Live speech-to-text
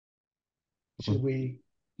Should we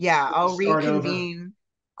Yeah, I'll start over? reconvene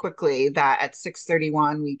quickly that at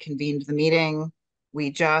 6:31 we convened the meeting.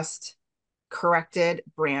 We just corrected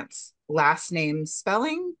Brant's last name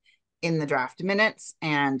spelling in the draft minutes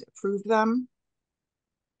and approved them.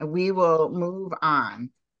 We will move on.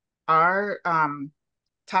 Our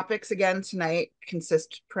topics again tonight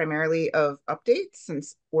consist primarily of updates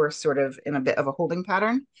since we're sort of in a bit of a holding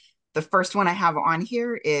pattern. The first one I have on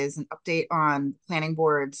here is an update on planning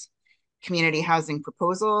board's community housing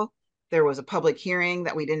proposal. There was a public hearing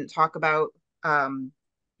that we didn't talk about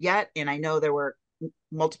yet, and I know there were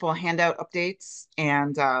multiple handout updates.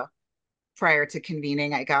 And prior to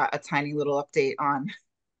convening, I got a tiny little update on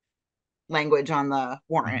language on the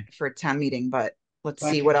warrant for town meeting, but let's If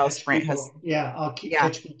I see can what else catch Brant has. people, yeah, Yeah.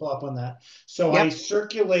 catch people up on that. So I Yep.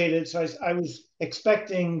 circulated, I was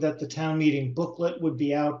expecting that the town meeting booklet would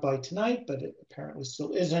be out by tonight, but it apparently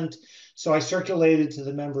still isn't. So I circulated to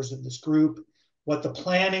the members of this group what the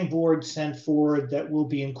planning board sent forward that will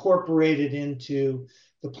be incorporated into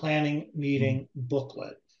the planning meeting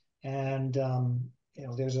booklet. And,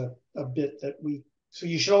 there's a bit that so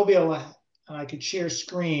you should all be able to, and I could share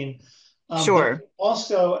screen. But Sure.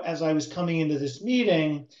 also, as I was coming into this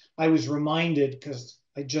meeting, I was reminded because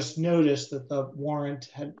I just noticed that the warrant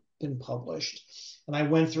had been published. And I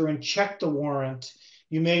went through and checked the warrant.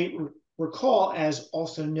 You may recall, as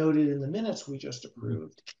also noted in the minutes we just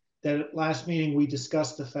approved, that at last meeting we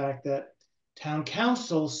discussed the fact that town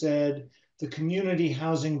council said the community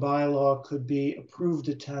housing bylaw could be approved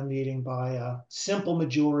at town meeting by a simple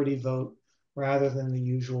majority vote rather than the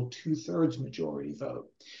usual 2/3 majority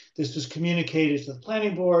vote. This was communicated to the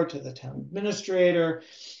planning board, to the town administrator.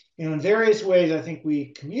 In various ways, I think we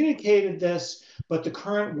communicated this, but the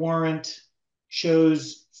current warrant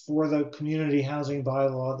shows for the community housing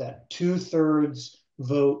bylaw that 2/3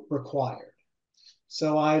 vote required.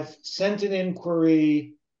 So I've sent an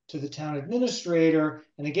inquiry to the town administrator,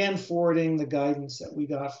 and again, forwarding the guidance that we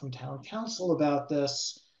got from town council about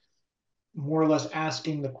this, more or less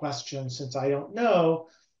asking the question, since I don't know,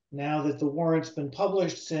 now that the warrant's been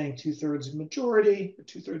published saying 2/3 majority or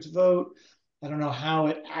 2/3 vote, I don't know how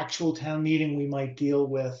at actual town meeting we might deal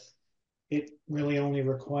with it really only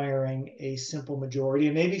requiring a simple majority.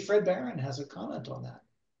 And maybe Fred Barron has a comment on that.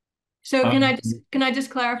 So Um, can I just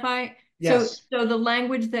clarify? Yes. So the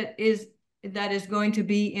language that is going to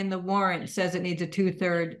be in the warrant says it needs a The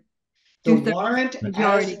two-thirds warrant, as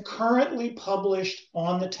majority. currently published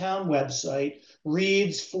on the town website,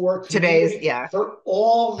 reads for Today's, community, yeah. for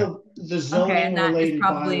all the Okay, zoning and that is related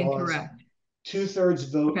probably bylaws, incorrect. 2/3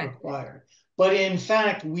 vote Okay. required. But in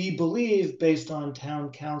fact, we believe, based on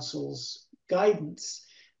town council's guidance,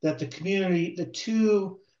 that the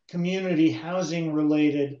two community housing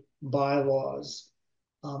related bylaws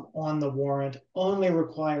on the warrant only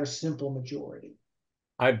require simple majority.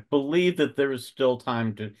 I believe that there is still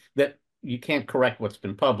time that you can't correct what's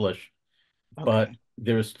been published, but Okay.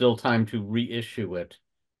 there is still time to reissue it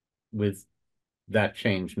with that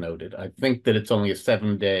change noted. I think that it's only a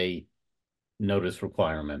 7-day notice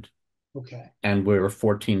requirement, Okay. and we're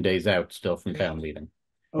 14 days out still from Great. town meeting,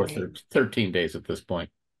 or Okay. 13 days at this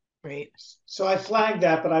point. Great. So I flagged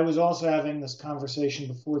that, but I was also having this conversation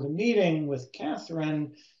before the meeting with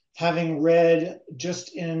Catherine, having read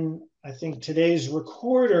just in, I think, today's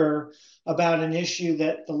recorder about an issue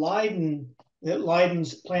that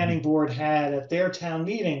Leiden's planning board had at their town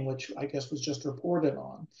meeting, which I guess was just reported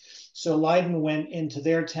on. So Leiden went into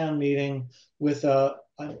their town meeting with an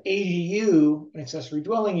ADU, an accessory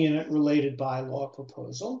dwelling unit related bylaw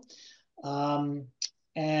proposal.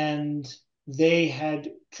 And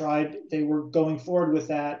they were going forward with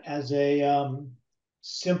that as a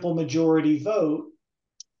simple majority vote,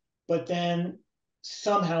 but then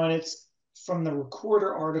somehow, and it's from the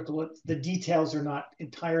recorder article, the details are not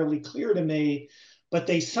entirely clear to me, but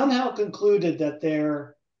they somehow concluded that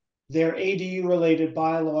their ADU related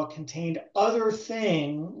bylaw contained other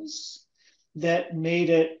things that made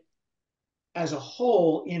it as a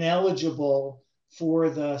whole ineligible for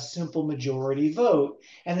the simple majority vote.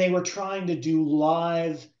 And they were trying to do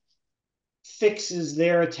live fixes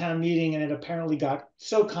there at town meeting, and it apparently got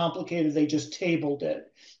so complicated they just tabled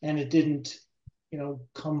it, and it didn't,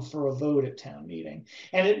 come for a vote at town meeting.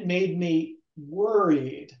 And it made me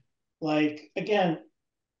worried. Like, again, our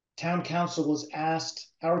town council was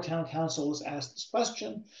asked this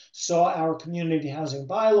question, saw our community housing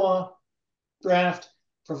bylaw draft,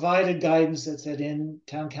 provided guidance that said, in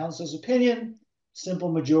town council's opinion,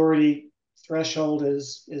 simple majority threshold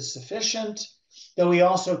is sufficient. Though he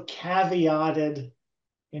also caveated,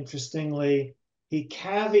 interestingly, he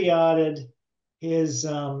caveated his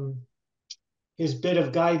his bit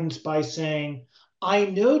of guidance by saying, I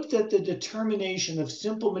note that the determination of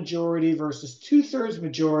simple majority versus two-thirds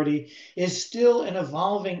majority is still an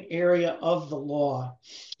evolving area of the law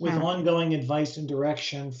with ongoing advice and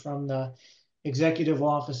direction from the Executive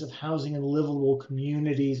Office of Housing and Livable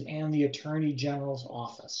Communities and the Attorney General's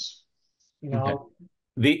office. You know,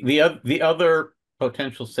 the other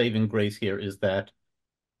potential saving grace here is that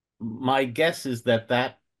my guess is that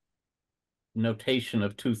that notation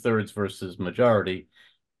of two-thirds versus majority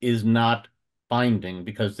is not binding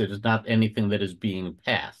because it is not anything that is being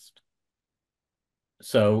passed.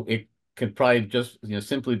 So it could probably just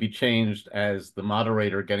simply be changed as the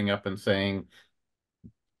moderator getting up and saying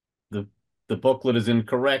the booklet is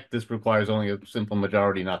incorrect. This requires only a simple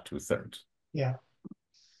majority, not two-thirds. Yeah.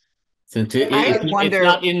 Since it's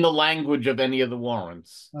not in the language of any of the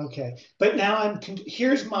warrants. Okay. But now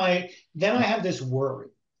then I have this worry.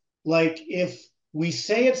 Like if we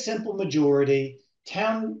say it's simple majority,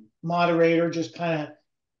 town moderator just kind of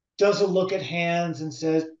does a look at hands and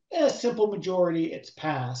says, simple majority, it's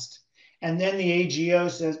passed. And then the AGO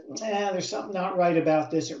says, there's something not right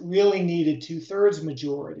about this. It really needed two-thirds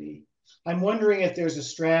majority. I'm wondering if there's a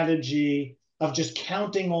strategy of just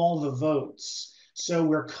counting all the votes so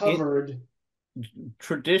we're covered.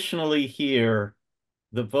 Traditionally here,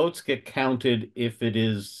 the votes get counted if it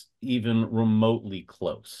is even remotely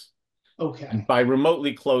close. Okay. And by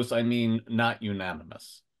remotely close, I mean not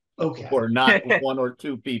unanimous. Okay. Or not one or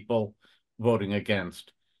two people voting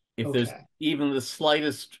against. If there's even the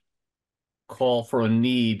slightest call for a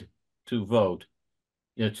need to vote,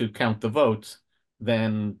 to count the votes,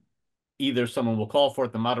 then either someone will call for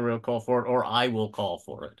it, the moderator will call for it, or I will call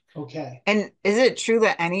for it. Okay. And is it true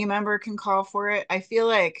that any member can call for it? I feel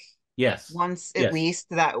like once at least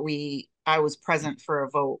that I was present for a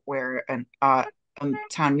vote where a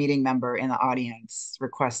town meeting member in the audience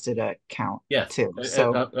requested a count too.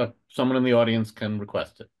 So someone in the audience can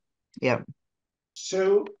request it. Yeah.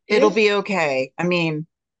 So it'll be okay. I mean,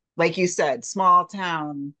 like you said, small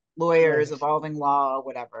town, lawyers, evolving law,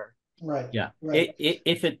 whatever. Right. Yeah. Right.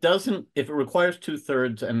 If it requires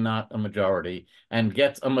two-thirds and not a majority, and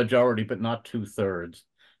gets a majority but not two-thirds,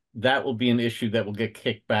 that will be an issue that will get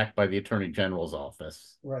kicked back by the Attorney General's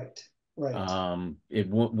office. Right. Right. It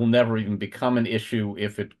will never even become an issue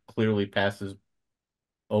if it clearly passes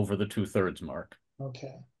over the two-thirds mark.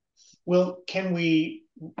 Okay. Well, can we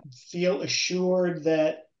feel assured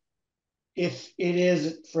that if it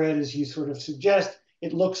is, Fred, as you sort of suggest,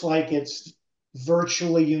 it looks like it's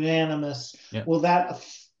virtually unanimous, will that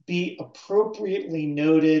be appropriately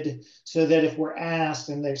noted so that if we're asked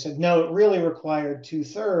and they said, no, it really required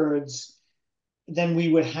two-thirds, then we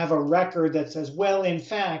would have a record that says, well, in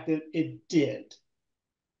fact, it did.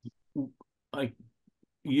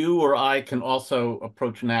 You or I can also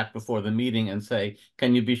approach Nat before the meeting and say,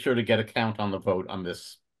 can you be sure to get a count on the vote on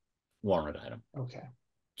this warrant item? Okay.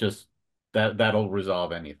 Just that'll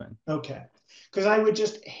resolve anything. Okay. Because I would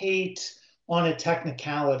just hate on a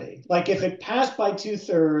technicality. Like if it passed by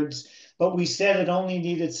two-thirds, but we said it only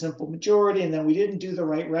needed simple majority and then we didn't do the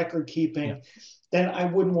right record keeping, then I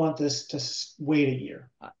wouldn't want this to wait a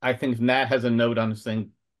year. I think Nat has a note on this thing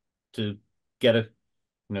to get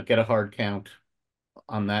a hard count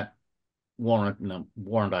on that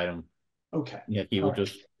warrant item. Okay. Yeah, he will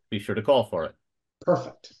just be sure to call for it.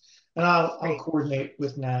 Perfect. And I'll coordinate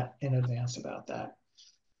with Nat in advance about that.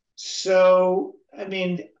 So, I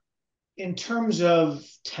mean, in terms of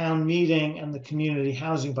town meeting and the community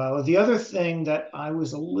housing bylaw, the other thing that I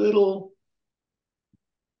was a little,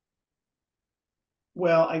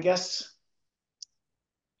 well, I guess,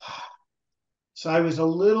 so I was a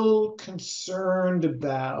little concerned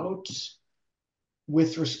about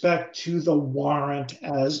with respect to the warrant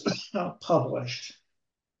as published.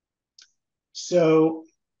 So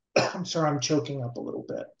I'm sorry, I'm choking up a little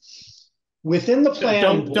bit. Within the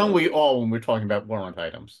planning board, don't we all when we're talking about warrant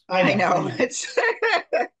items? I know.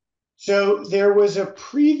 So there was a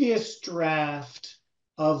previous draft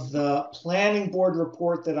of the planning board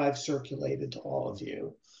report that I've circulated to all of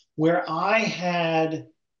you, where I had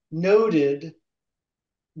noted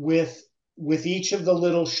with each of the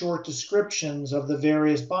little short descriptions of the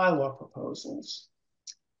various bylaw proposals,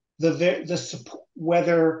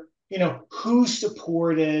 whether who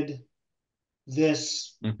supported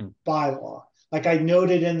this bylaw. Like I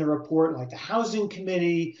noted in the report, like the housing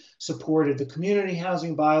committee supported the community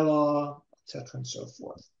housing bylaw, et cetera, and so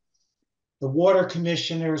forth. The water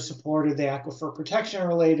commissioner supported the aquifer protection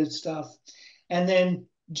related stuff. And then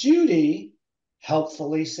Judy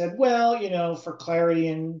helpfully said, well, for clarity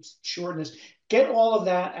and shortness, get all of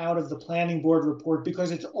that out of the planning board report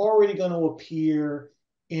because it's already going to appear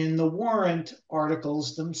in the warrant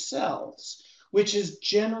articles themselves, which is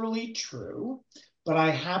generally true. But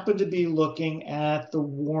I happen to be looking at the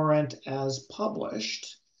warrant as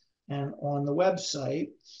published and on the website.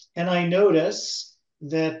 And I notice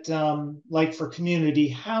that, like for community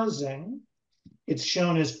housing, it's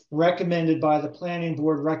shown as recommended by the planning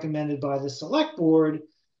board, recommended by the select board,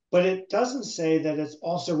 but it doesn't say that it's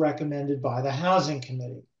also recommended by the housing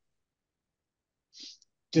committee.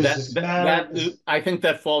 Does this matter? I think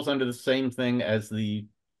that falls under the same thing as the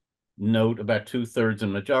note about 2/3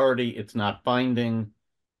 and majority. It's not binding.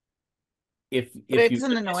 If it's you,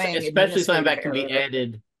 an annoying especially something administrative that can be error.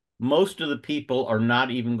 added, most of the people are not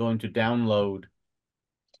even going to download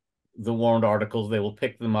the warrant articles. They will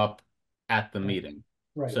pick them up at the meeting.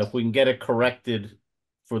 Right. So if we can get it corrected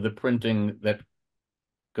for the printing that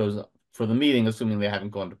goes for the meeting, assuming they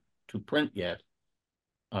haven't gone to print yet,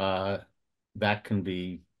 that can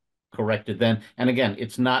be corrected then. And again,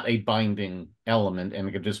 it's not a binding element, and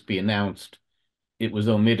it could just be announced. It was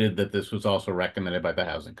omitted that this was also recommended by the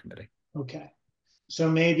housing committee. Okay. So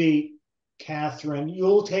maybe, Catherine,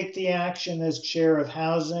 you'll take the action as chair of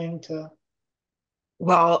housing to.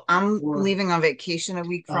 Well, I'm Or, leaving on vacation a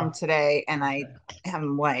week from today, and okay. I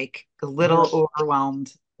am like a little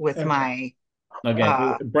overwhelmed with Okay. my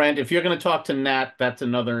Again, Brent, if you're going to talk to Nat, that's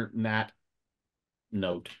another Nat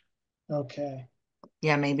note. Okay.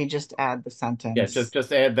 yeah, maybe just add the sentence. Yeah,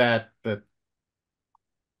 just add that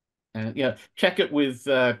and yeah, check it with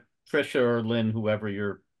Trisha or Lynn, whoever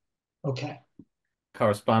you're Okay.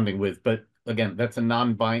 corresponding with. But again, that's a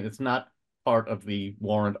non-bind. It's not part of the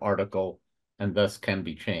warrant article, and thus can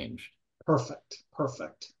be changed. Perfect.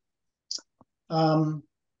 Perfect.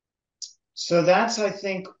 So that's, I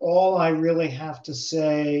think, all I really have to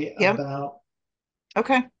say Yep. about.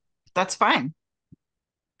 Okay, that's fine.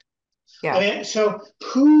 Yeah. I mean, so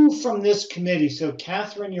who from this committee? So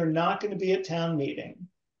Catherine, you're not going to be at town meeting.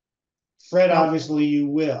 Fred, Nope. obviously you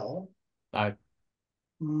will. I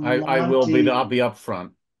will be. I'll be up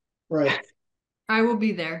front. Right. I will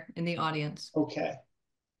be there in the audience. Okay.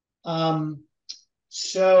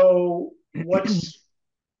 So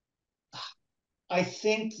I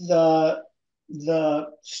think the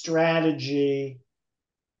strategy.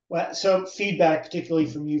 Well, so feedback, particularly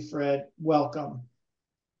from you, Fred. Welcome.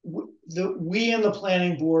 We in the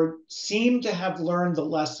planning board seem to have learned the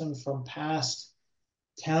lesson from past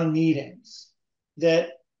town meetings that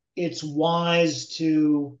it's wise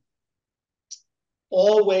to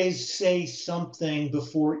always say something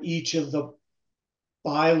before each of the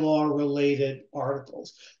bylaw related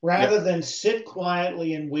articles rather than sit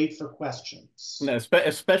quietly and wait for questions. No,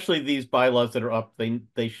 especially these bylaws that are up,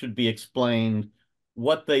 they should be explained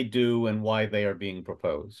what they do and why they are being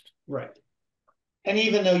proposed. Right. And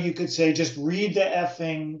even though you could say just read the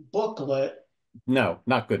effing booklet. No,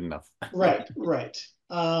 not good enough. Right, right.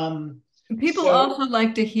 People also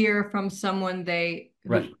like to hear from someone they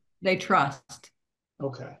trust.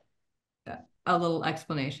 Okay. A little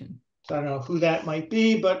explanation. So I don't know who that might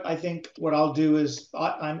be, but I think what I'll do is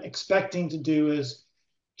I'm expecting to do as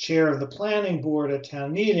chair of the planning board at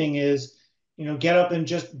town meeting is, get up and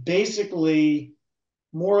just basically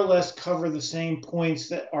more or less cover the same points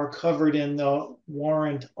that are covered in the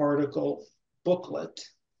warrant article booklet.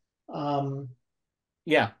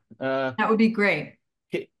 Yeah. That would be great.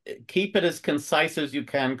 Keep it as concise as you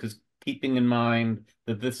can, because keeping in mind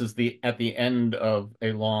that this is at the end of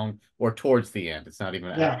a long, or towards the end. It's not even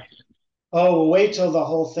at the end. Oh, wait till the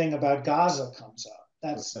whole thing about Gaza comes up.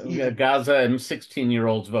 That's Gaza and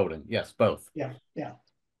 16-year-olds voting. Yes, both. Yeah.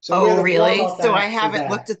 So really? So I haven't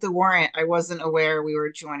looked at the warrant. I wasn't aware we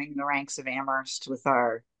were joining the ranks of Amherst with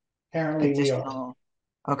our apparently additional.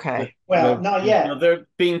 We are. Okay. Well, not yet. No, they're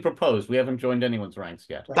being proposed. We haven't joined anyone's ranks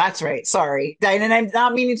yet. Right. That's right. Sorry. And I'm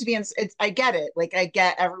not meaning to be I get it. Like I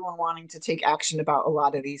get everyone wanting to take action about a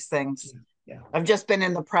lot of these things. Yeah. I've just been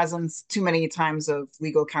in the presence too many times of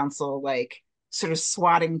legal counsel, like sort of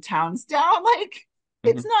swatting towns down. Like,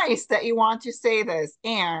 it's nice that you want to say this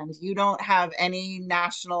and you don't have any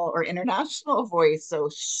national or international voice. So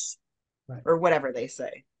shh, or whatever they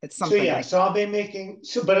say. It's something. So so I'll be making,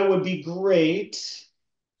 but it would be great.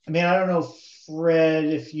 I mean, I don't know, Fred,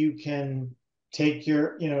 if you can take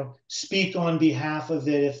your, speak on behalf of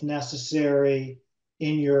it if necessary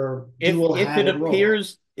in your dual-hatted role.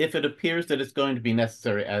 If it appears that it's going to be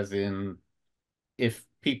necessary, as in if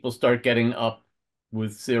people start getting up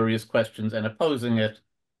with serious questions and opposing it,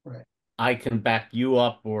 I can back you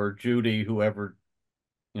up, or Judy, whoever,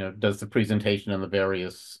 does the presentation on the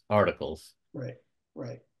various articles. Right.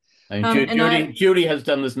 And Judy has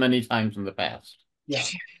done this many times in the past. Yeah.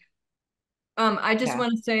 I just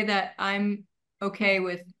want to say that I'm okay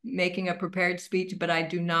with making a prepared speech, but I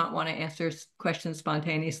do not want to answer questions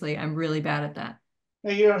spontaneously. I'm really bad at that.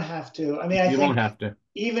 No, you don't have to. I mean, I You don't think have to.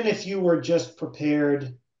 even if you were just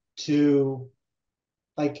prepared to,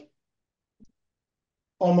 like,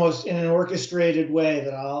 almost in an orchestrated way,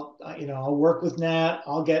 that I'll work with Nat,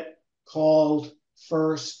 I'll get called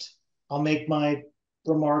first, I'll make my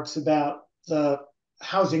remarks about the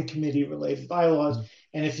housing committee related bylaws.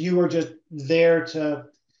 And if you were just there to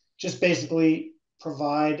just basically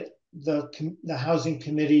provide the housing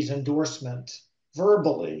committee's endorsement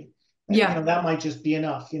verbally, Yeah. that might just be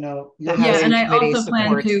enough. The Yeah, and housing I committee also plan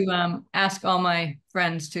supports. to ask all my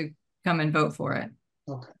friends to come and vote for it.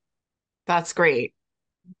 Okay. That's great.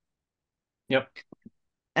 Yep.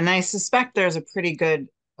 And I suspect there's a pretty good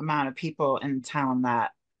amount of people in town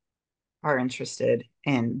that are interested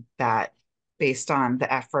in that based on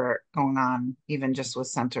the effort going on, even just with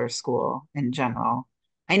center school in general.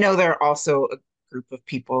 I know there are also a group of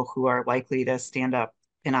people who are likely to stand up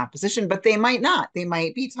in opposition, but they might not. They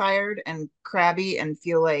might be tired and crabby and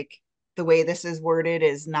feel like the way this is worded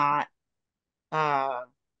is not uh,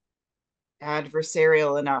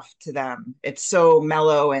 adversarial enough to them. It's so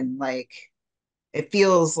mellow and like it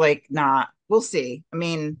feels like not. We'll see. I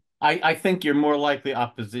mean, I think you're more likely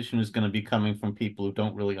opposition is going to be coming from people who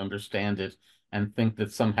don't really understand it and think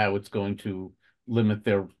that somehow it's going to limit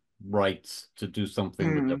their rights to do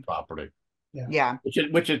something with their property. yeah,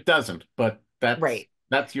 Which it doesn't, but right.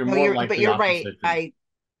 that's your No, more but likely you're right. opposition.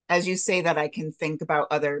 As you say that, I can think about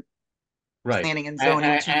other Right. planning and zoning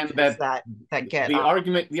And changes that get the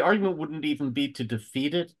argument wouldn't even be to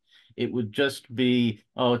defeat it. It would just be,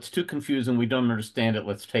 oh, it's too confusing. We don't understand it.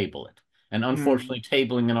 Let's table it. And unfortunately,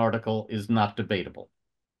 tabling an article is not debatable.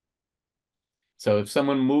 So if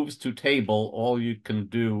someone moves to table, all you can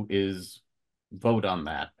do is vote on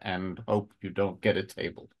that and hope you don't get it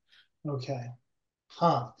tabled. Okay.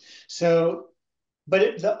 So,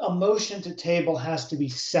 but a motion to table has to be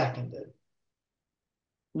seconded,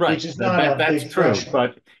 Right. which is not a That's big true. threshold.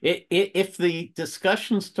 But if the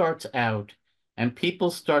discussion starts out and people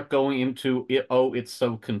start going into it, oh, it's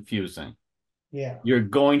so confusing, Yeah. you're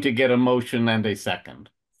going to get a motion and a second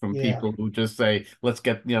from Yeah. people who just say, let's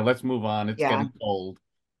move on. It's yeah, getting cold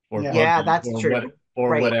or Yeah. yeah, buggy that's true. or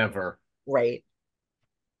Right, whatever. right.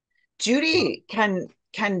 Judy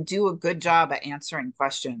can do a good job at answering Right.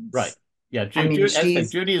 questions. Yeah. I mean, As I said,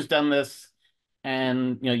 she's Judy has done this,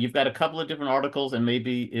 and you've got a couple of different articles, and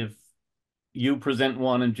maybe if you present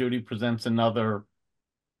one and Judy presents another,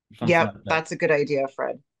 something yep, like that. that's a good idea,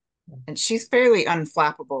 Fred. And she's fairly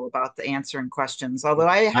unflappable about the answering questions, although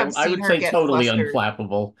I have I seen would her say get totally flustered.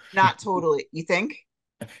 unflappable. Not totally. You think?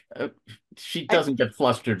 Uh, she I doesn't get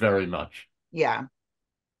flustered very much. yeah.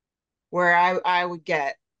 Where I would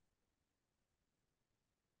get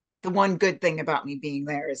the one good thing about me being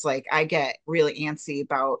there is like I get really antsy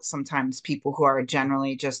about sometimes people who are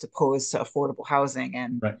generally just opposed to affordable housing,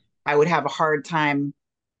 and Right. I would have a hard time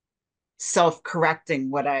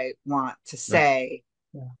self-correcting what I want to Right. say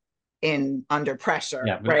Yeah. in under pressure,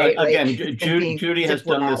 Yeah. But right? Like again, and being Judy has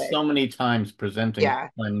done this diplomatic. so many times presenting Yeah,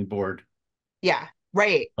 planning board yeah,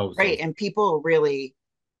 right, right. proposals. And people really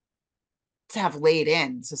have laid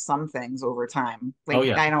into some things over time. Oh Like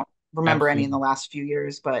yeah, I don't remember any in the absolutely. last few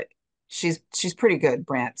years, but she's pretty good,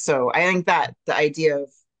 Brant. So I think that the idea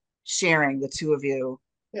of sharing the two of you,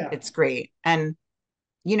 Yeah. it's great. And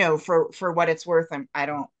for what it's worth, I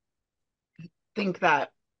don't think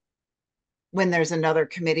that when there's another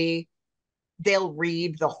committee,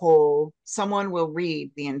 someone will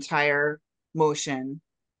read the entire motion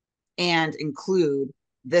and include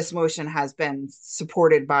this motion has been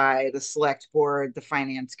supported by the select board, the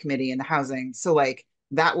finance committee, and the housing. So like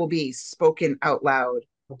that will be spoken out loud.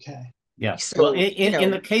 Okay. Yeah. Well, So,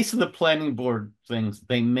 in the case of the planning board things,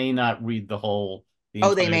 they may not read the oh, they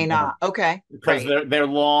entire may letter not. Okay. because Right. they're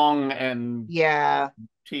long and Yeah.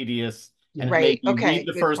 tedious, and Yeah. Right. maybe read Okay.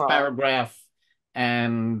 the Good first call. paragraph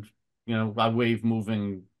and by way of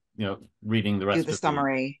moving, reading Do the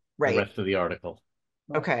summary. the Right. rest of the article.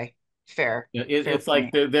 Okay. Fair. Fair It's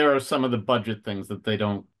like point. there are some of the budget things that they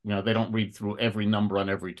don't read through every number on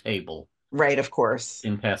every table Right. Of course.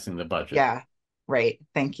 in passing the budget. Yeah. Right.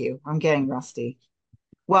 Thank you. I'm getting rusty.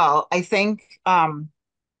 Well, I think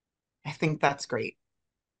that's great.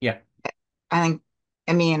 Yeah. I think,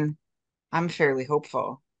 I mean, I'm fairly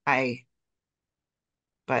hopeful.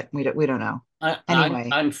 But we don't know. Anyway,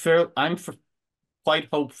 I'm quite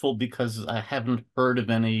hopeful because I haven't heard of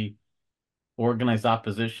any organized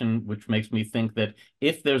opposition, which makes me think that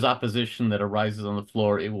if there's opposition that arises on the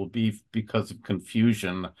floor, it will be because of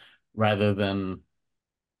confusion rather than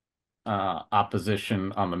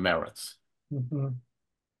opposition on the merits. Mhm.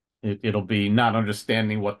 It'll be not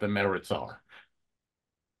understanding what the merits are,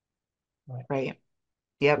 Right, Right.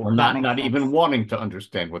 Yep, or that not makes not sense. even wanting to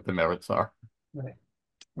understand what the merits are. right.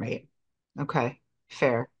 Right. Okay.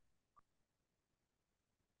 Fair. Okay.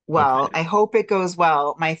 Well, I hope it goes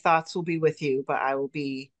well. My thoughts will be with you, but I will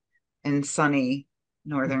be in sunny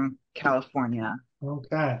Northern California.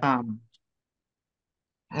 Okay. Um,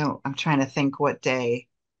 I'm trying to think what day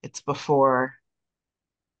it's before.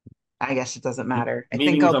 I guess it doesn't matter. I think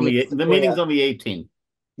Meetings I'll on be in the meetings Sequoia. on the 18th.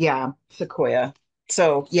 Yeah, Sequoia.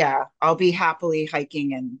 So yeah, I'll be happily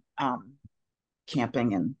hiking and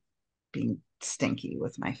camping and being stinky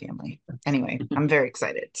with my family. Anyway, I'm very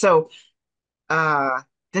excited. So the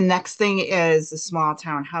next thing is a small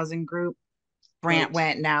town housing group. Brant Right.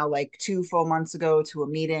 went now like 2 full months ago to a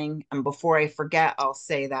meeting. And before I forget, I'll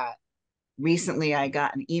say that recently I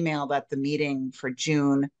got an email that the meeting for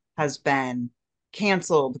June has been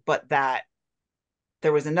canceled, but that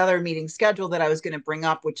there was another meeting scheduled that I was going to bring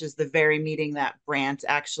up, which is the very meeting that Brant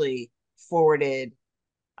actually forwarded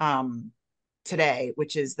um, today,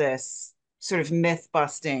 which is this sort of myth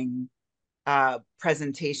busting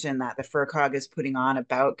presentation that the FERCog is putting on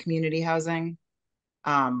about community housing.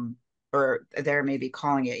 Um, or they're maybe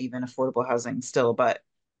calling it even affordable housing still, but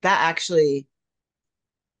that actually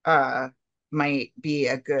uh, might be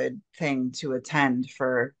a good thing to attend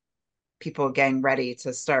for people getting ready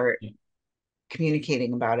to start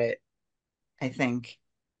communicating about it, I think.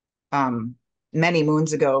 Um, Many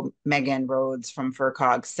moons ago, Megan Rhodes from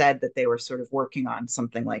FERCog said that they were sort of working on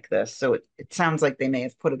something like this. So it sounds like they may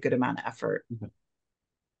have put a good amount of effort. Okay.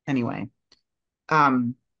 Anyway,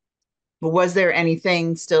 um, but was there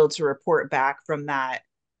anything still to report back from that?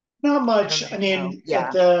 Not I don't much. I even know. mean,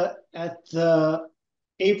 Yeah. at the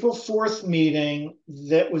April 4th meeting,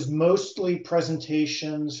 that was mostly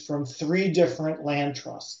presentations from three different land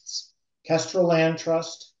trusts: Kestrel Land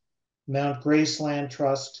Trust, Mount Grace Land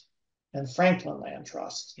Trust, and Franklin Land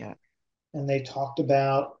Trust. Yeah. And they talked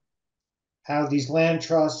about how these land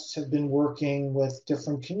trusts have been working with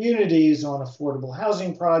different communities on affordable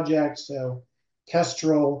housing projects. So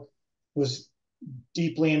Kestrel was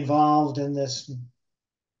deeply involved in this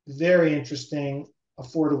very interesting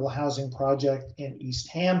affordable housing project in East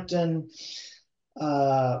Hampton.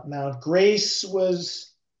 Mount Grace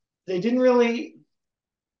was, they didn't really,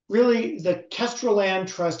 the Kestrel Land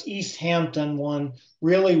Trust East Hampton one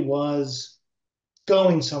really was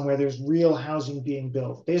going somewhere. There's real housing being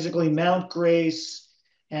built. Basically, Mount Grace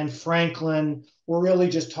and Franklin were really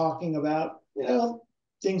just talking about,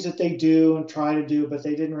 things that they do and try to do, but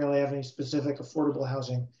they didn't really have any specific affordable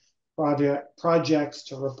housing projects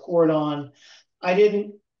to report on. I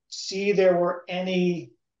didn't see there were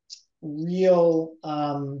any real,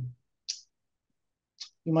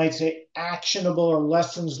 you might say, actionable or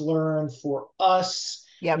lessons learned for us.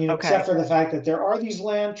 Yep. Except Okay. for the fact that there are these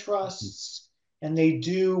land trusts and they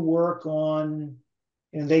do work on,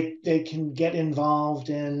 they can get involved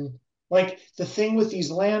in, like, the thing with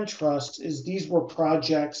these land trusts is these were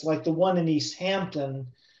projects like the one in East Hampton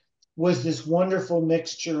was this wonderful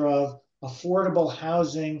mixture of affordable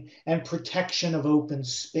housing and protection of open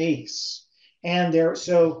space. And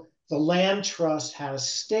so the land trust had a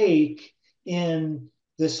stake in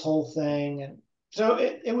this whole thing. And so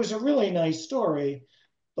it was a really nice story.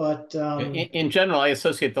 But In general, I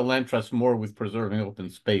associate the land trust more with preserving open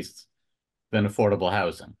space than affordable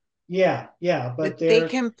housing. yeah, but But they they're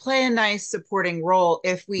can play a nice supporting role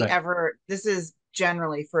if we Right. ever, this is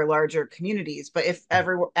generally for larger communities, but if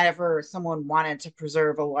ever someone wanted to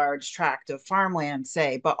preserve a large tract of farmland,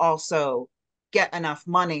 say, but also get enough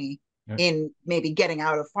money Right. in maybe getting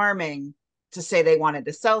out of farming to say they wanted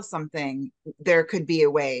to sell something, there could be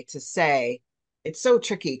a way to say, it's so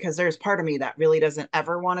tricky because there's part of me that really doesn't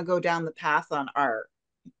ever want to go down the path on our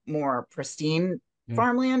more pristine Yeah.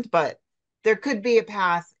 farmland, but there could be a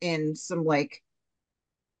path in some like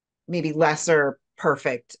maybe lesser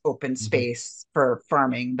perfect open Mhm. space for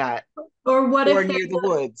farming that Or what or if near the there's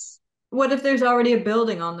woods. what if there's already a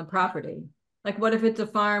building on the property? Like what if it's a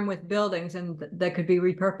farm with buildings and that could be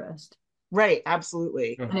repurposed Right,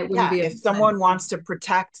 absolutely. and it wouldn't Yeah, be a if someone wants to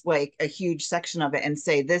protect like a huge section of it and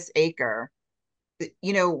say this acre,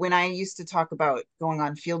 when I used to talk about going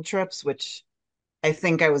on field trips, which I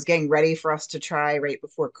think I was getting ready for us to try right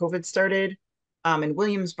before COVID started, in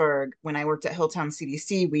Williamsburg, when I worked at Hilltown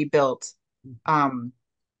CDC, we built um,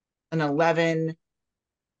 an 11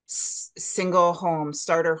 single home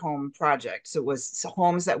starter home project. So it was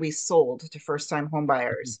homes that we sold to first time home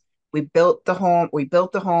buyers. We built the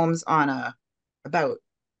homes on about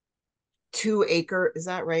 2 acre, is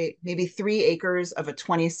that right? Maybe 3 acres of a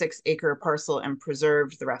 26-acre parcel and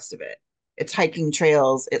preserved the rest of it. it's hiking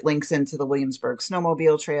trails. It links into the Williamsburg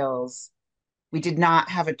snowmobile trails. We did not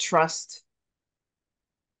have a trust.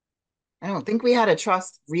 I don't think we had a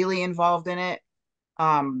trust really involved in it.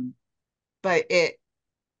 Um, but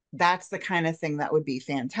that's the kind of thing that would be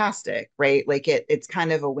fantastic, right? Like it's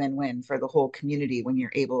kind of a win-win for the whole community when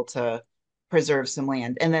you're able to preserve some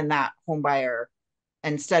land. And then that home buyer,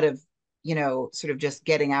 instead of, sort of just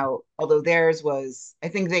getting out, although theirs was, I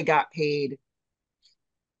think they got paid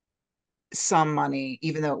some money,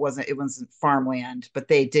 even though it wasn't farmland, but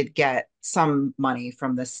they did get some money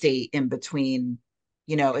from the state in between,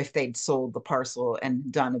 if they'd sold the parcel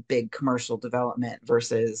and done a big commercial development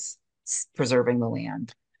versus preserving the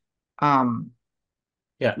land.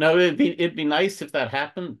 Yeah, no, it'd be nice if that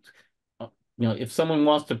happened. If someone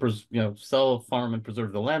wants to sell a farm and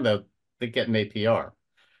preserve the land, they get an APR.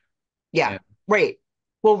 Yeah, And right.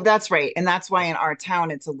 Well, that's right. And that's why in our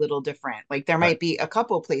town it's a little different. Like there right, might be a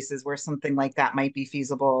couple places where something like that might be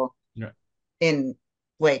feasible right, in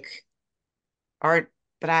like art,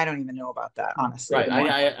 but I don't even know about that, honestly, right. the I, more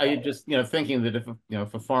I think I, I about it. just thinking that if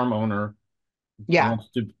a farm owner Yeah, wants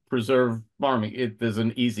to preserve farming, there's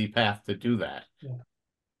an easy path to do that Yeah.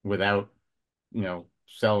 without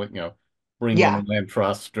selling, bringing in yeah, a land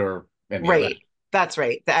trust or any of that. right. That's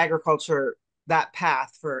right. That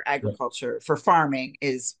path for Right, agriculture, for farming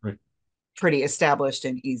is right, pretty established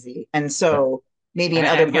and easy. And right. so maybe in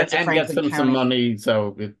And, other and get parts of and get Franklin some County, money.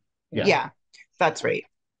 So yeah, yeah, that's right.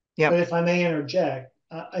 But Yep. if I may interject,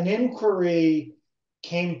 an inquiry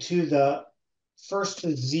came to the first to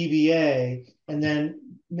ZBA and then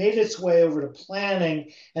made its way over to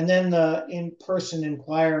planning, and then the in-person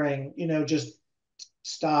inquiring, just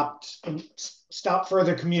stopped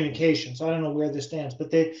further communication. So I don't know where this stands,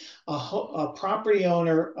 but a property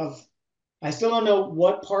owner of, I still don't know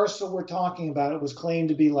what parcel we're talking about. It was claimed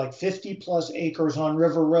to be like 50 plus acres on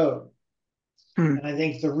River Road. Hmm. And I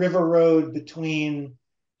think the River Road between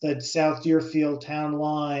the South Deerfield town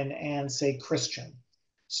line and say Christian.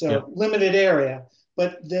 yeah, So limited area.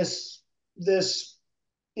 But this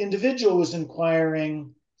individual was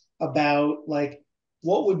inquiring about like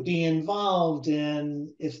what would be involved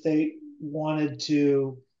in if they wanted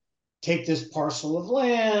to take this parcel of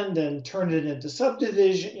land and turn it into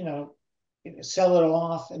subdivision, sell it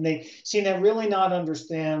off. And they seem to really not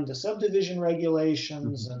understand the subdivision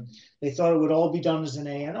regulations. mhm, And they thought it would all be done as an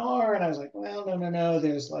A&R. And I was like, well, no, no, no.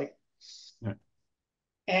 There's like, yeah,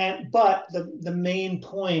 but the main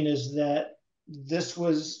point is that this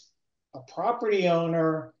was a property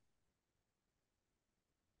owner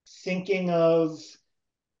thinking of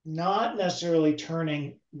not necessarily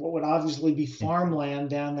turning what would obviously be yeah. farmland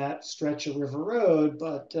down that stretch of River Road,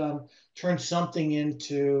 but turn something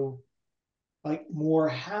into like more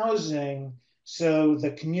housing. So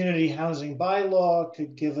the community housing bylaw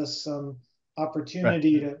could give us some Right.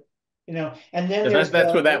 opportunity to, and then Yeah, there's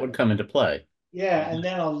that's where that would come into play. yeah, and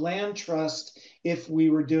then a land trust, if we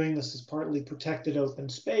were doing this as partly protected open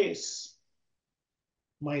space,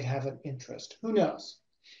 might have an interest. Who knows?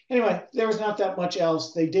 Anyway, there was not that much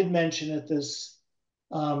else. They did mention at this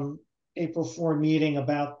um, April 4 meeting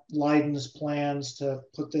about Leiden's plans to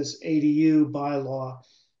put this ADU bylaw,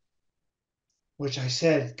 which I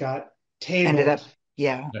said got Ended tabled. up,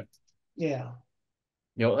 yeah. Yeah.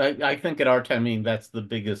 Yeah, I think at our time, that's the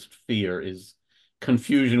biggest fear is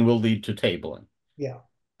confusion will lead to tabling. yeah,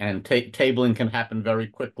 And tabling can happen very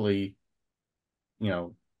quickly,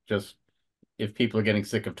 just if people are getting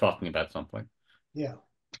sick of talking about something. yeah,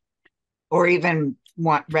 Or even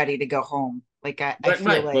want ready to go home. Like I Right, feel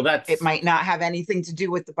right. Well, like it that's might not have anything to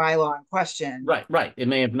do with the bylaw in question right, right. It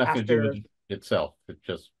may have nothing to do with after, it itself. It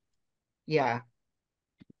yeah,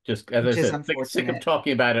 just as I which is said, sick of unfortunate.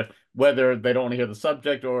 talking about it, whether they don't want to hear the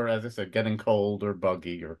subject or, as I said, getting cold or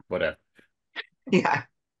buggy or whatever. Yeah,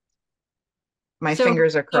 my So,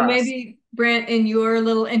 fingers are so crossed. maybe Brant, in your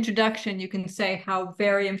little introduction, you can say how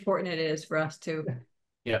very important it is for us to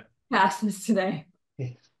Yeah, pass this today. yeah,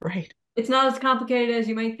 Right. It's not as complicated as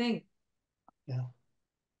you might think. yeah,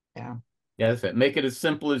 Yeah. yeah. That's it. Make it as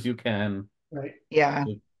simple as you can, right, Yeah.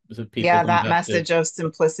 so, so people Yeah, don't that have to. message of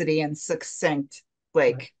simplicity and succinct,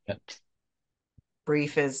 right. like Yeah,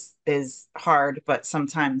 brief is hard, but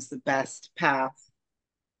sometimes the best path.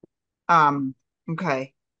 Um,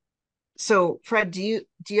 okay. So Fred, do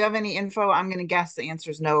you have any info? I'm gonna guess the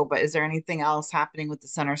answer is no, but is there anything else happening with the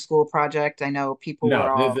center school project? I know people were no,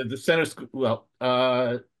 all, the center school. Well,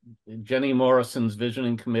 Jenny Morrison's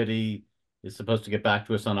visioning committee is supposed to get back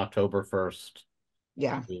to us on October 1st.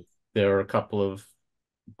 yeah, There are a couple of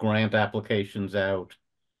grant applications out.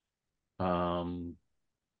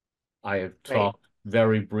 I have right. talked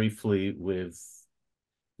very briefly with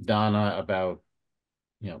Donna about,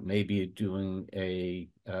 maybe doing a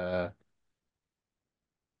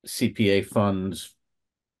CPA funds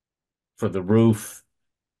for the roof,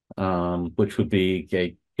 which would be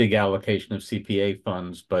a big allocation of CPA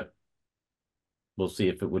funds, but we'll see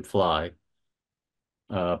if it would fly.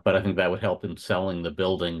 But I think that would help in selling the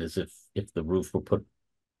building, as if the roof were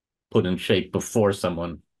put in shape before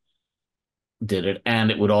someone did it,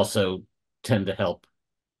 and it would also tend to help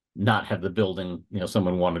not have the building,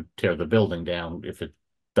 someone want to tear the building down if it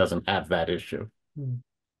doesn't have that issue.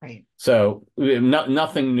 Right. So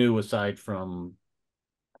nothing new aside from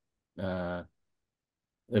the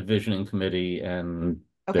visioning committee, and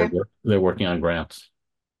Okay. they're working on grants.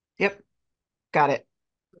 Yep. Got it.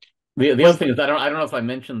 The other thing is, I don't know if I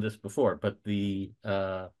mentioned this before, but the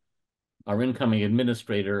our incoming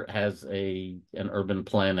administrator has an urban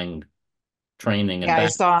planning training and Yeah, I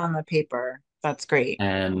back, saw on the paper. That's great.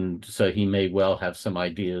 and so he may well have some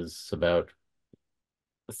ideas about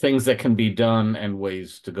things that can be done and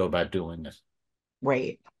ways to go about doing it.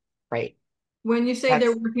 Right. Right. When you say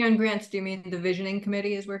they're That's working on grants, do you mean the visioning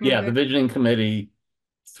committee is working on Yeah, the grants? visioning committee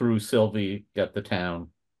through Sylvie at the town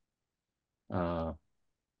uh,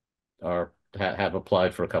 have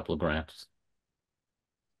applied for a couple of grants.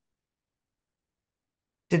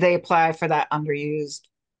 did they apply for that underused,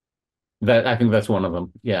 I think that's one of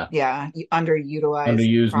them. Yeah, underutilized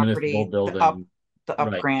underused municipal property, building. the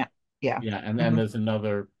up Right. grant? Yeah. Yeah, and then Mhm. there's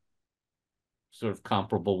another sort of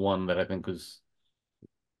comparable one that I think was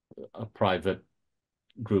a private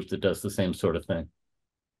group that does the same sort of thing.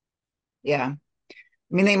 Yeah.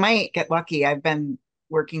 I mean, they might get lucky. I've been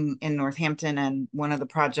working in Northampton, and one of the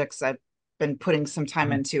projects I've been putting some time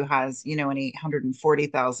Mhm. into has, an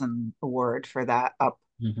 840,000 award for that up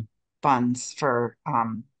Mhm. funds for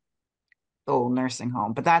the old nursing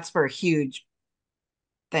home. But that's for a huge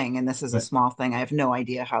thing, and this is a Right. small thing. I have no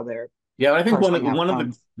idea how they're Yeah, I think parceling out one of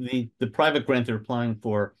funds. the private grant they're applying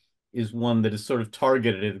for is one that is sort of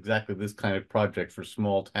targeted at exactly this kind of project for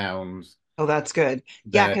small towns Oh, that's good.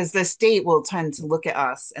 Yeah, that because the state will tend to look at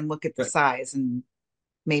us and look at the right, size and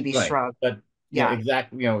maybe right. shrug. But yeah, Yeah.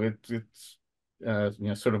 exactly. It's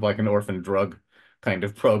sort of like an orphan drug kind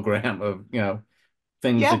of program of,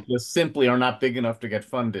 things Yeah. that just simply are not big enough to get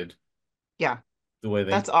funded Yeah. the way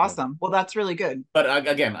That's they. awesome. Well, that's really good. But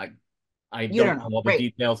again, I You don't don't know know. all the Right.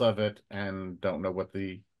 details of it and don't know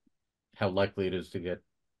how likely it is to get,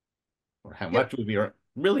 or how Yep. much it would be, or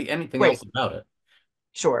really anything Right. else about it.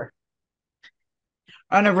 Sure.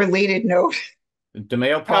 On a related note,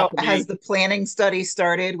 DeMayo how has property, the planning study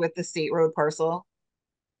started with the state road parcel?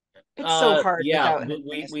 It's so hard yeah, without an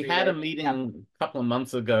we had a administrator. Yeah. meeting a couple of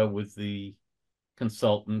months ago with the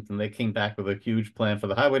consultant, and they came back with a huge plan for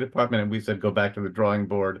the highway department, and we said go back to the drawing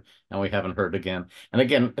board, and we haven't heard again. And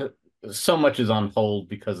again, so much is on hold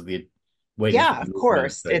because of the waiting for Yeah, the of new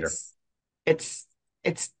course. administrator. It's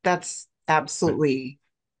that's Right. absolutely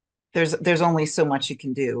there's only so much you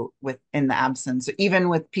can do with in the absence, even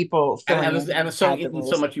with people filling in And who there's so had the isn't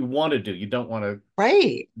so roles. much you want to do. You don't want to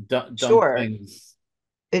Right. dump Sure. things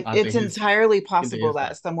onto It's his entirely into possible his lap.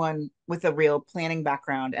 that someone with a real planning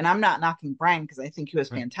background, and I'm not knocking Brian because I think he was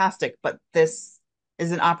Right. fantastic, but this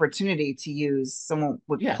is an opportunity to use someone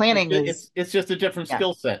with Yeah, planning is, it's just a different yeah,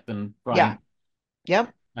 skill set than yeah, Brian.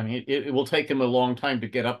 yep. I mean, it will take him a long time to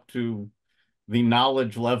get up to the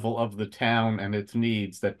knowledge level of the town and its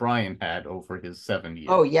needs that Brian had over his 7 years.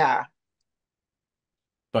 Oh, yeah.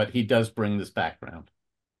 But he does bring this background.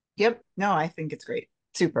 Yep. No, I think it's great.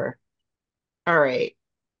 Super. All right.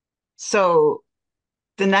 So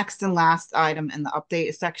the next and last item in the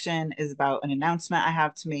update section is about an announcement I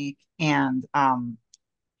have to make, and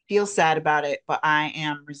feel sad about it, but I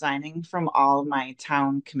am resigning from all of my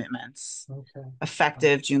town commitments Okay.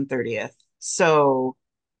 effective June 30th. So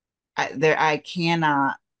I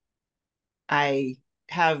cannot, I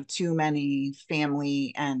have too many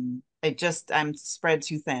family, and I'm spread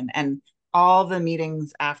too thin. And all the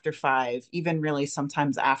meetings after 5, even really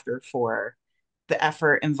sometimes after 4, the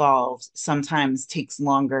effort involved sometimes takes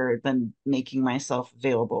longer than making myself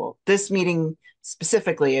available. This meeting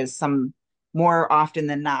specifically is some more often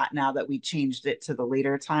than not, now that we changed it to the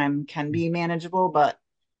later time, can be manageable, but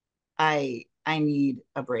I need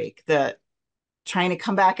a break. The trying to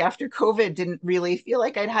come back after COVID didn't really feel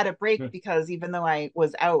like I'd had a break, because even though I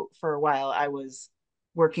was out for a while, I was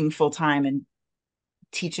working full time and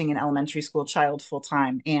teaching an elementary school child full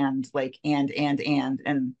time, and like and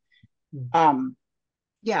um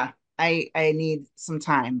yeah, I need some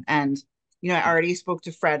time. And I already spoke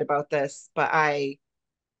to Fred about this, but I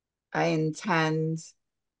intend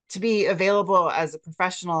to be available as a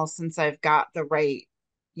professional since I've got the right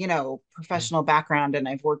professional background, and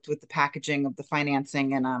I've worked with the packaging of the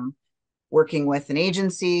financing, and working with an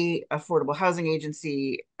agency, affordable housing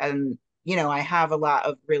agency, and I have a lot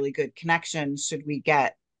of really good connections should we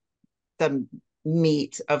get the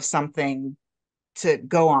meat of something to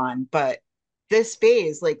go on. But this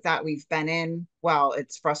phase like that we've been in, while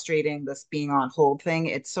it's frustrating, this being on hold thing,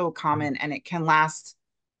 it's so common and it can last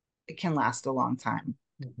a long time.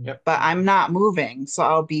 Yep. But I'm not moving, so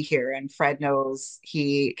I'll be here, and Fred knows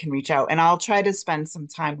he can reach out, and I'll try to spend some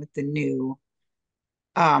time with the new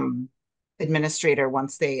um administrator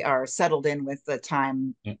once they are settled in with the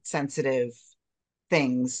time Yeah. sensitive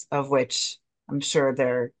things, of which I'm sure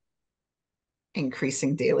they're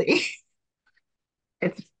increasing daily.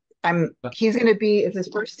 It's I'm But he's gonna be Is his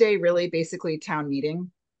first day really basically town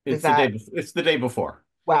meeting? Is that it's the day before.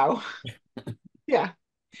 wow? Yeah.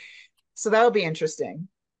 So that'll be interesting.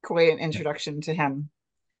 Quite an Yeah. introduction to him.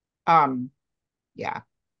 Um, yeah.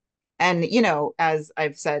 And as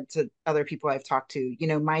I've said to other people I've talked to,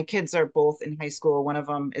 my kids are both in high school. One of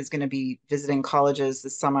them is going to be visiting colleges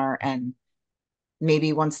this summer, and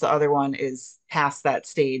maybe once the other one is past that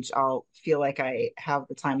stage, I'll feel like I have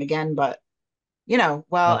the time again. But well, I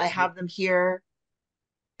Well, have them here,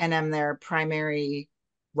 and I'm their primary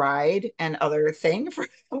ride and other thing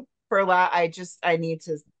for a lot. I need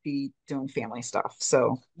to be doing family stuff.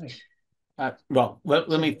 So Right.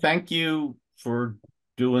 let me So, thank you for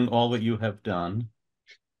doing all that you have done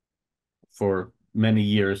for many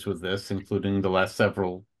years with this, including the last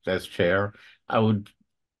several as chair. I would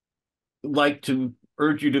like to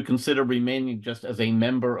urge you to consider remaining just as a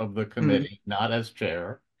member of the mm, committee, not as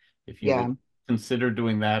chair. If you yeah, would consider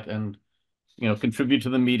doing that and contribute to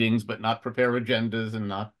the meetings, but not prepare agendas and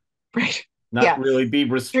right. not Yeah, really be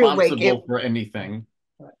true. Like it, responsible for anything.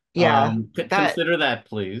 right. yeah, that, Consider that,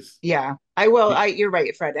 please. yeah, I will. You're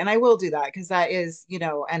right, Fred. And I will do that because that is,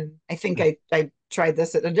 and I think I tried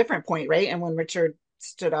this at a different point, right? And when Richard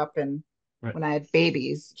stood up, and Right, when I had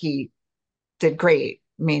babies, he did great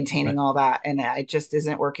right. maintaining all that. And it just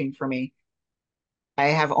isn't working for me. I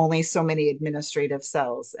have only so many administrative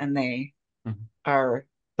cells, and they Mhm. are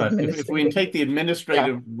But if we can administrating. take the Yeah.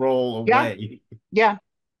 administrative role Yeah. away, Yeah.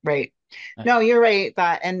 Right. uh, No, you're right.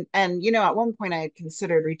 And at one point I had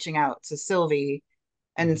considered reaching out to Sylvie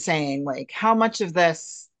and saying, like, how much of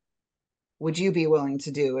this would you be willing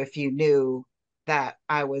to do if you knew that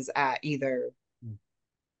I was at either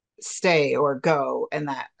stay or go, and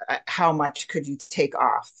that how much could you take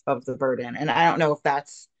off of the burden? And I don't know if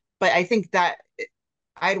that's, but I think that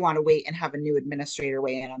I'd want to wait and have a new administrator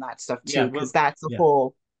weigh in on that stuff yeah, too, well, because that's a yeah.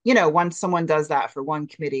 whole, once someone does that for one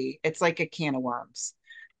committee, it's like a can of worms.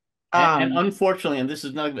 And Um, unfortunately, and this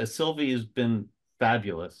is not, Sylvie has been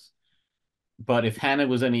fabulous, but if Hannah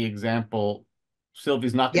was any example,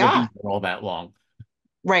 Sylvie's not going to yeah, be there all that long.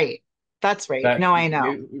 right. That's right. That No, I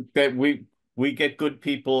know. that we get good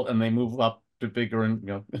people and they move up to bigger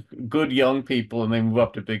and good young people and they move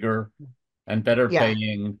up to bigger and better Yeah,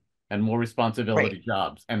 paying and more right, responsibility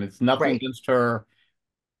jobs. And it's nothing right. against her,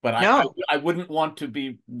 but No, I wouldn't want to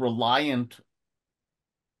be reliant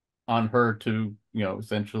on her to,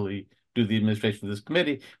 essentially do the administration of this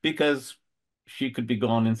committee because she could be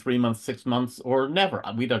gone in 3 months, 6 months, or never.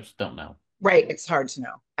 We just don't know. right. It's hard to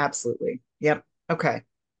know. Absolutely. Yep. Okay.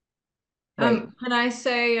 Right. Can I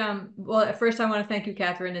say, well, at first I want to thank you,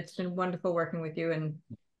 Catherine. It's been wonderful working with you, and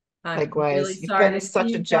I'm really Likewise. You've sorry been to see such a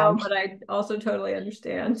you go, gem. but I also totally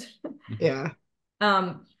understand. Yeah.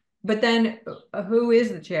 Um, but then who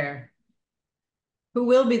is the chair? Who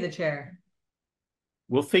will be the chair?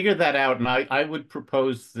 We'll figure that out, and I would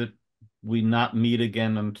propose that we not meet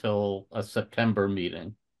again until a September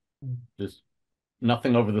meeting. Just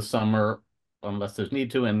nothing over the summer unless there's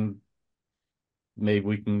need to, and maybe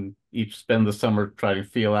we can each spend the summer trying to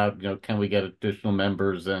feel out, can we get additional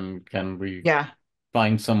members and can we Yeah.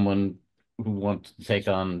 find someone who wants to take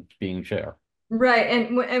on being chair? Right.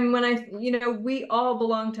 And when we all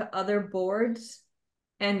belong to other boards,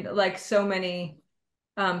 and like so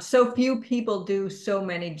few people do so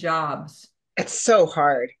many jobs. It's so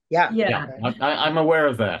hard. Yeah. Yeah, Yeah. I'm aware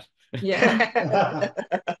of that. Yeah.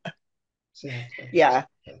 Exactly. Yeah.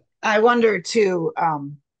 I wonder too,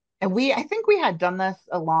 and I think we had done this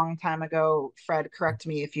a long time ago. Fred, correct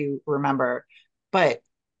me if you remember, but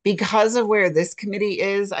because of where this committee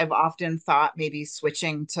is, I've often thought maybe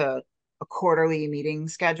switching to a quarterly meeting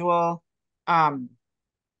schedule, um,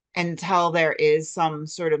 until there is some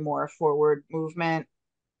sort of more forward movement.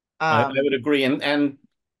 I would Um, agree. And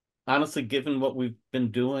honestly, given what we've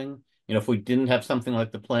been doing, if we didn't have something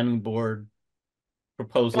like the planning board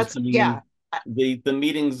proposals that's coming yeah, in the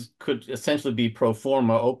meetings could essentially be pro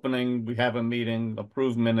forma opening, we have a meeting,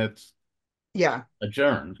 approve minutes, Yeah,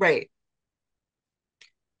 adjourned. right.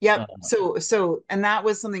 Yep. Uh, And that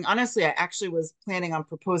was something, honestly, I actually was planning on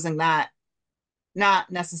proposing that,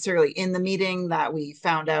 not necessarily in the meeting that we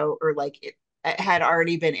found out, or like it had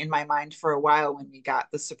already been in my mind for a while when we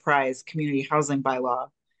got the surprise community housing bylaw.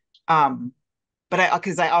 Um, but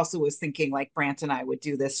because I also was thinking like Brant and I would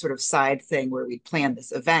do this sort of side thing where we'd plan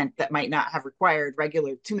this event that might not have required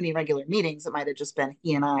too many regular meetings. It might have just been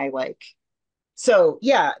he and I, like, so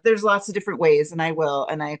yeah, there's lots of different ways, and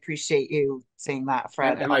I appreciate you saying that,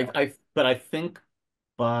 Fred. but I think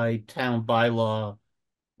by town bylaw,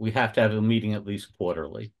 we have to have a meeting at least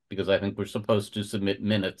quarterly, because I think we're supposed to submit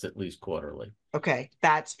minutes at least quarterly. Okay,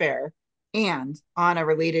 that's fair. And on a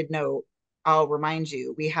related note, I'll remind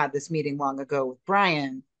you, we had this meeting long ago with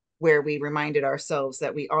Brian where we reminded ourselves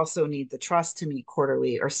that we also need the trust to meet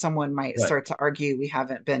quarterly, or someone might Right. start to argue we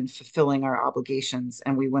haven't been fulfilling our obligations,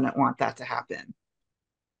 and we wouldn't want that to happen.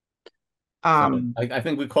 So I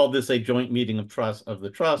think we called this a joint meeting of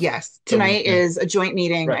the trust. Yes, So tonight is a joint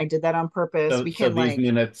meeting. right. I did that on purpose. We So can, these like,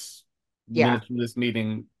 minutes yeah, from this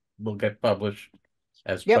meeting will get published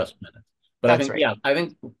as yep, trust minutes. But I that's think, right. yeah, I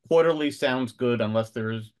think quarterly sounds good unless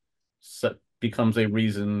becomes a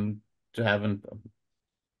reason to have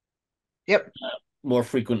Yep, more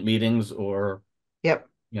frequent meetings, or, yep,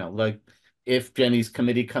 like if Jenny's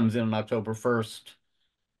committee comes in on October 1st,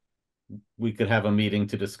 we could have a meeting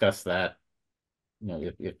to discuss that,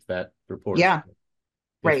 if that report is, yeah,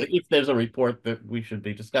 right, if there's a report that we should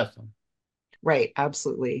be discussing. right,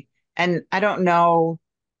 absolutely. And I don't know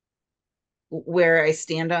where I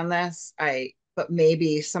stand on this. But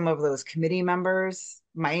maybe some of those committee members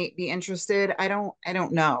might be interested. I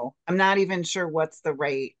don't know. I'm not even sure what's the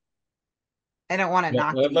right. I don't want to Yeah,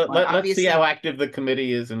 knock anyone. let's see how Obviously, active the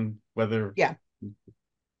committee is and whether. yeah,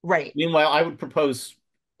 right. Meanwhile, I would propose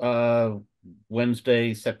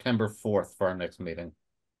Wednesday, September 4th for our next meeting.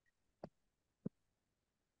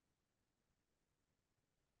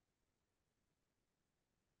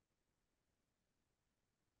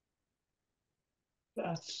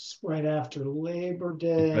 That's right after Labor It's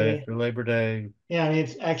right Day. after Labor Day. Yeah, I mean,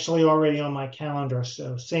 it's actually already on my calendar,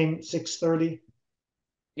 so same 6:30.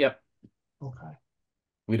 Yep. Okay.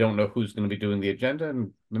 We don't know who's going to be doing the agenda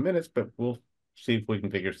in the minutes, but we'll see if we can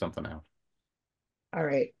figure something out. All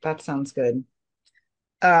right, that sounds good.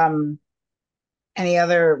 Um, any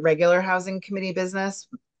other regular housing committee business?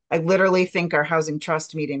 I literally think our housing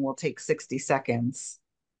trust meeting will take 60 seconds.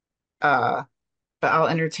 Uh, but I'll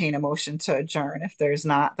entertain a motion to adjourn if there's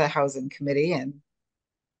not the housing committee. And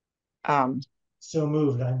um, So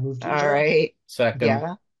moved. I moved to all adjourn. right, Second.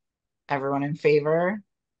 yeah, everyone in favor?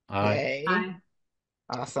 Aye. Yay. Hi.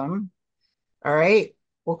 Awesome. All right.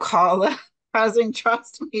 We'll call the housing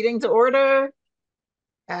trust meeting to order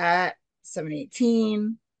at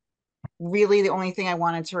 7:18. Really, the only thing I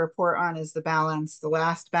wanted to report on is the balance. The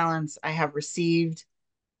last balance I have received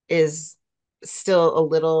is still a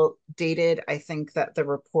little dated. I think that the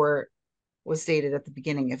report was dated at the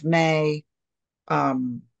beginning of May.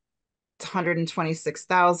 It's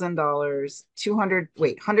 $126,000,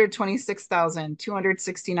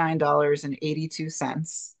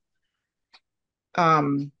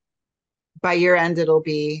 $126,269.82. By year end, it'll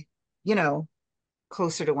be, you know,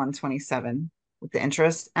 closer to 127 with the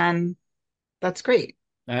interest, and that's great.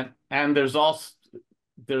 And there's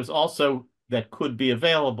also that could be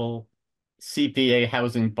available CPA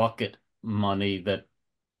housing bucket money that,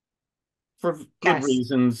 for good Yes,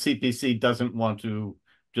 reasons, CPC doesn't want to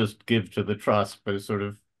just give to the trust, but is sort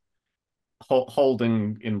of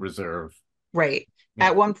holding in reserve. right. Yeah.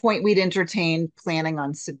 At one point, we'd entertained planning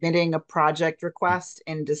on submitting a project request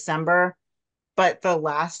in December, but the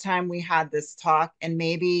last time we had this talk, and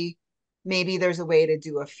maybe there's a way to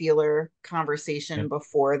do a feeler Yeah. conversation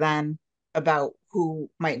before then about who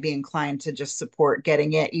might be inclined to just support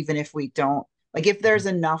getting it, even if we don't, like, if there's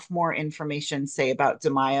enough more information, say, about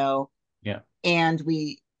DeMaio, Yeah. and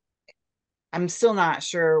I'm still not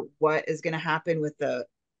sure what is going to happen with the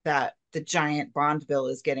giant bond bill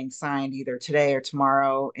is getting signed either today or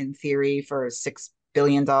tomorrow, in theory, for $6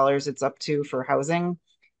 billion it's up to for housing.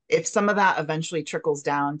 If some of that eventually trickles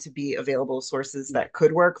down to be available sources that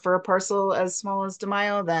could work for a parcel as small as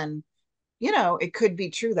DeMaio, then, it could be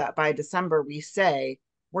true that by December we say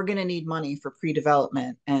we're going to need money for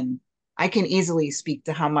pre-development. And I can easily speak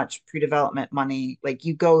to how much pre-development money, like,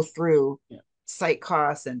 you go through Yeah. site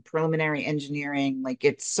costs and preliminary engineering. Like,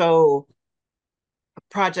 it's so, a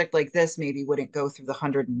project like this maybe wouldn't go through the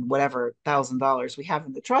hundred and whatever $1,000 we have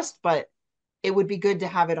in the trust, but it would be good to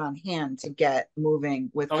have it on hand to get moving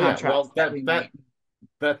with Oh yeah, contracts well that we might.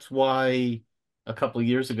 that's why a couple of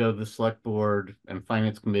years ago the select board and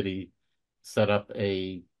finance committee set up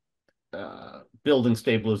a building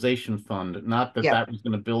stabilization fund. Not that Yep, that was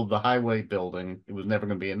going to build the highway building; it was never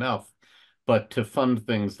going to be enough, but to fund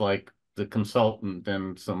things like the consultant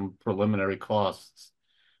and some preliminary costs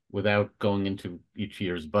without going into each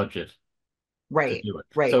year's budget to right, do it.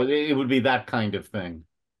 So right. it would be that kind of thing.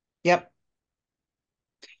 Yep.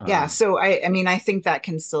 Yeah, Um, so I mean, I think that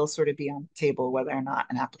can still sort of be on the table whether or not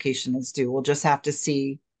an application is due. We'll just have to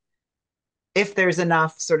see if there's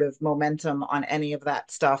enough sort of momentum on any of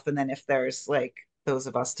that stuff, and then if there's like those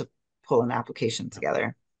of us to pull an application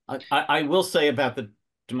together. I will say about the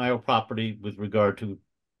DeMaio property with regard to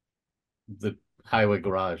the highway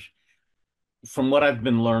garage. From what I've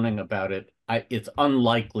been learning about it, it's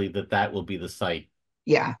unlikely that that will be the site,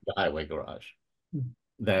 Yeah, the highway garage. Hmm.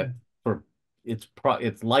 That for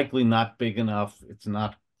it's likely not big enough. It's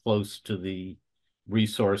not close to the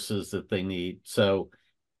resources that they need. So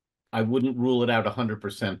I wouldn't rule it out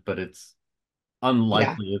 100%, but it's yeah,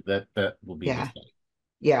 unlikely that that will be the yeah, site.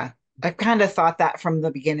 yeah. I kind of thought that from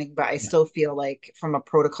the beginning, but I Yeah. still feel like from a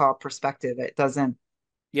protocol perspective, it doesn't.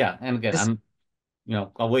 Yeah, and again, This,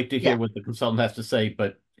 I'll wait to hear yeah, what the consultant has to say,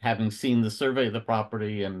 but having seen the survey of the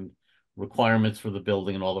property and requirements for the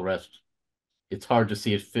building and all the rest, it's hard to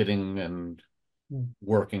see it fitting and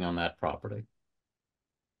working on that property.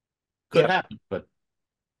 Could yep, happen, but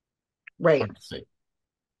right. hard to see.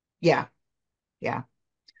 Yeah, yeah.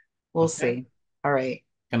 We'll Okay. see. All right.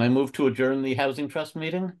 Can I move to adjourn the housing trust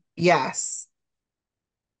meeting? Yes.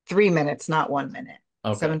 3 minutes, not 1 minute.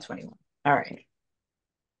 Okay. 7:21. All right.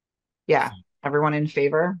 Yeah. Everyone in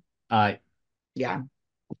favor? Aye. Yeah.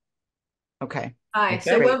 Okay. Hi.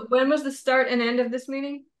 So Okay. Great. when was the start and end of this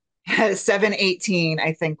meeting? 7:18,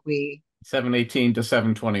 I think 7:18 to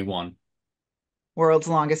 7:21. world's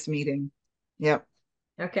longest meeting. Yep.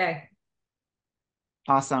 Okay.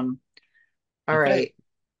 Awesome. All Okay.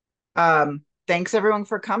 right. Thanks everyone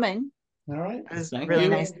for coming. All right. It was Thank really you.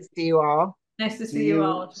 nice to see you all. Nice to See see you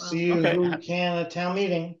all you. as well. See you Okay. who can at town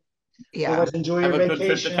meeting. Yeah. Otherwise, enjoy Have your a good trip to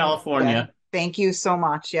vacation. Yeah. California. Thank you so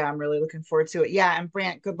much. Yeah, I'm really looking forward to it. Yeah, and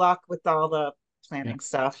Brant, good luck with all the Yeah. planning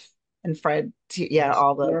stuff. And Fred, yeah, Yes,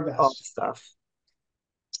 all do our the best. stuff.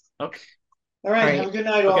 Okay. All All right. Have right. a good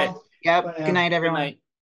night, Okay. all. Yep. Bye Good now. night, Good everyone. night.